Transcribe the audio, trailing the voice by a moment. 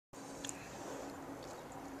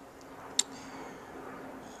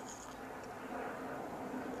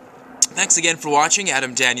Thanks again for watching.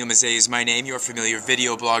 Adam Daniel Mezei is my name, your familiar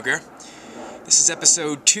video blogger. This is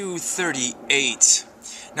episode 238.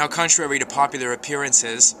 Now, contrary to popular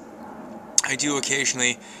appearances, I do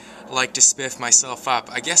occasionally like to spiff myself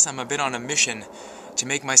up. I guess I'm a bit on a mission to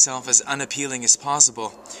make myself as unappealing as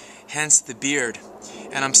possible, hence the beard.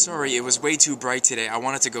 And I'm sorry, it was way too bright today. I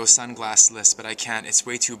wanted to go sunglassless, but I can't. It's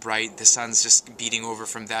way too bright. The sun's just beating over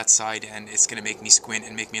from that side, and it's going to make me squint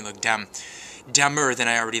and make me look dumb. Dumber than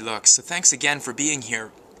I already look. So thanks again for being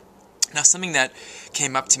here. Now, something that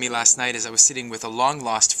came up to me last night as I was sitting with a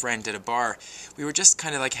long-lost friend at a bar. We were just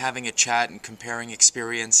kind of like having a chat and comparing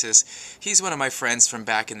experiences. He's one of my friends from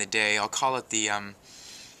back in the day. I'll call it the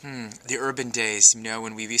urban days, you know,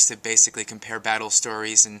 when we used to basically compare battle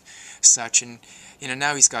stories and such. And, you know,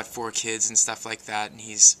 now he's got 4 kids and stuff like that, and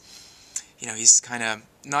he's kind of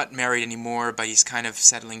not married anymore, but he's kind of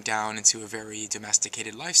settling down into a very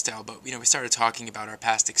domesticated lifestyle. But, you know, we started talking about our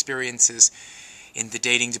past experiences in the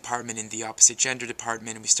dating department, in the opposite gender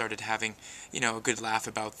department, and we started having, you know, a good laugh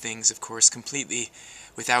about things, of course, completely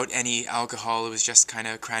without any alcohol. It was just kind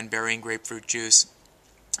of cranberry and grapefruit juice,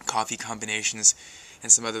 coffee combinations,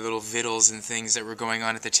 and some other little vittles and things that were going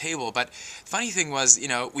on at the table. But funny thing was, you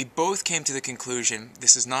know, we both came to the conclusion,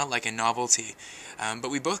 this is not like a novelty,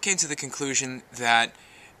 but we both came to the conclusion that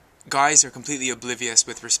guys are completely oblivious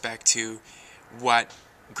with respect to what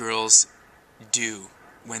girls do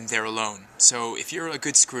when they're alone. So if you're a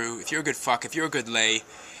good screw, if you're a good fuck, if you're a good lay,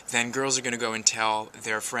 then girls are going to go and tell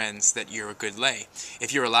their friends that you're a good lay.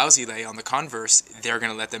 If you're a lousy lay, on the converse, they're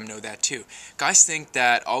going to let them know that too. Guys think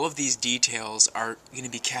that all of these details are going to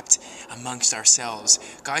be kept amongst ourselves.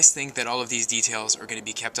 Guys think that all of these details are going to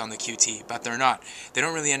be kept on the QT, but they're not. They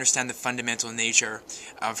don't really understand the fundamental nature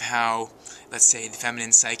of how, let's say, the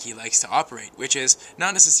feminine psyche likes to operate, which is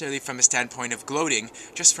not necessarily from a standpoint of gloating,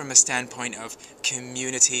 just from a standpoint of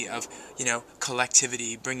community, of, you know,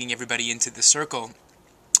 collectivity, bringing everybody into the circle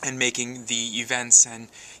and making the events and,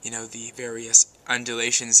 you know, the various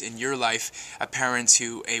undulations in your life apparent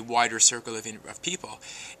to a wider circle of people.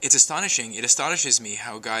 It's astonishing. It astonishes me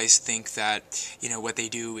how guys think that, you know, what they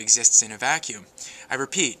do exists in a vacuum. I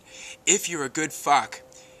repeat, if you're a good fuck,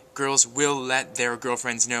 girls will let their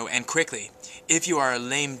girlfriends know, and quickly. If you are a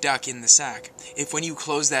lame duck in the sack, if when you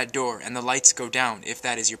close that door and the lights go down, if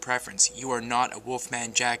that is your preference, you are not a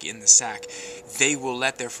Wolfman Jack in the sack, they will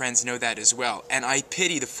let their friends know that as well. And I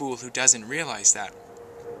pity the fool who doesn't realize that.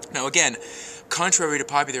 Now again, contrary to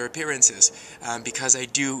popular appearances, because I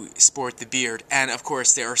do sport the beard, and of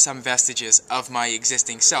course there are some vestiges of my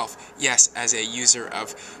existing self, yes, as a user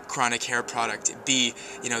of chronic hair product, B,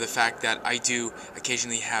 you know, the fact that I do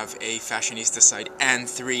occasionally have a fashionista side, and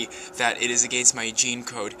 3, that it is against my gene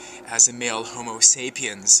code as a male Homo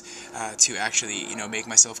sapiens to actually, you know, make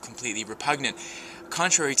myself completely repugnant.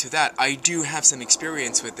 Contrary to that, I do have some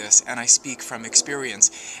experience with this, and I speak from experience,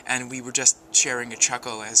 and we were just sharing a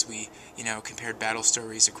chuckle as we, you know, compared battle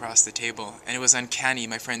stories across the table, and it was uncanny.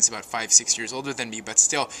 My friend's about 5-6 years older than me, but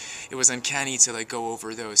still, it was uncanny to, like, go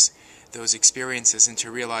over those experiences and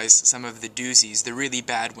to realize some of the doozies, the really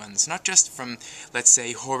bad ones, not just from, let's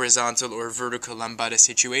say, horizontal or vertical lambada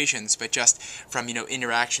situations, but just from, you know,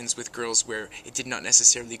 interactions with girls where it did not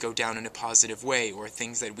necessarily go down in a positive way, or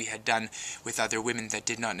things that we had done with other women that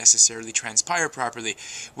did not necessarily transpire properly.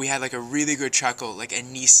 We had like a really good chuckle, like a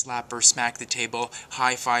knee slapper, smack the table,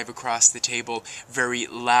 high five across the table, very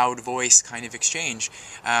loud voice kind of exchange.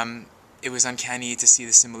 It was uncanny to see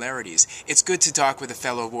the similarities. It's good to talk with a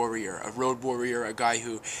fellow warrior, a road warrior, a guy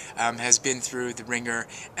who has been through the ringer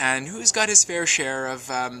and who's got his fair share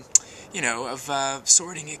of, you know, of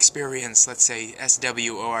sorting experience, let's say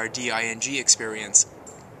SWORDING experience.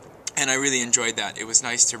 And I really enjoyed that. It was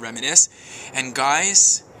nice to reminisce. And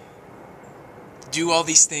guys, do all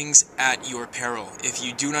these things at your peril. If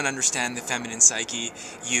you do not understand the feminine psyche,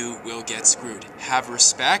 you will get screwed. Have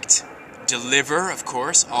respect. Deliver, of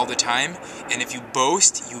course, all the time, and if you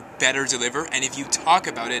boast, you better deliver, and if you talk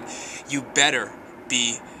about it, you better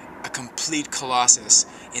be a complete colossus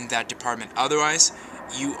in that department. Otherwise,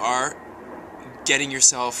 you are getting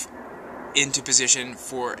yourself into position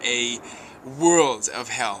for a world of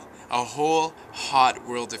hell, a whole hot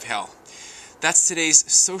world of hell. That's today's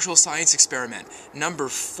social science experiment, number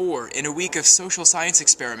 4 in a week of social science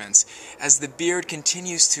experiments, as the beard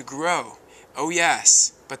continues to grow. Oh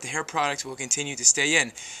yes, but the hair product will continue to stay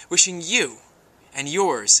in. Wishing you and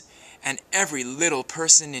yours and every little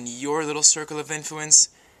person in your little circle of influence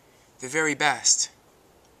the very best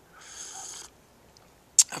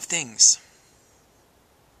of things.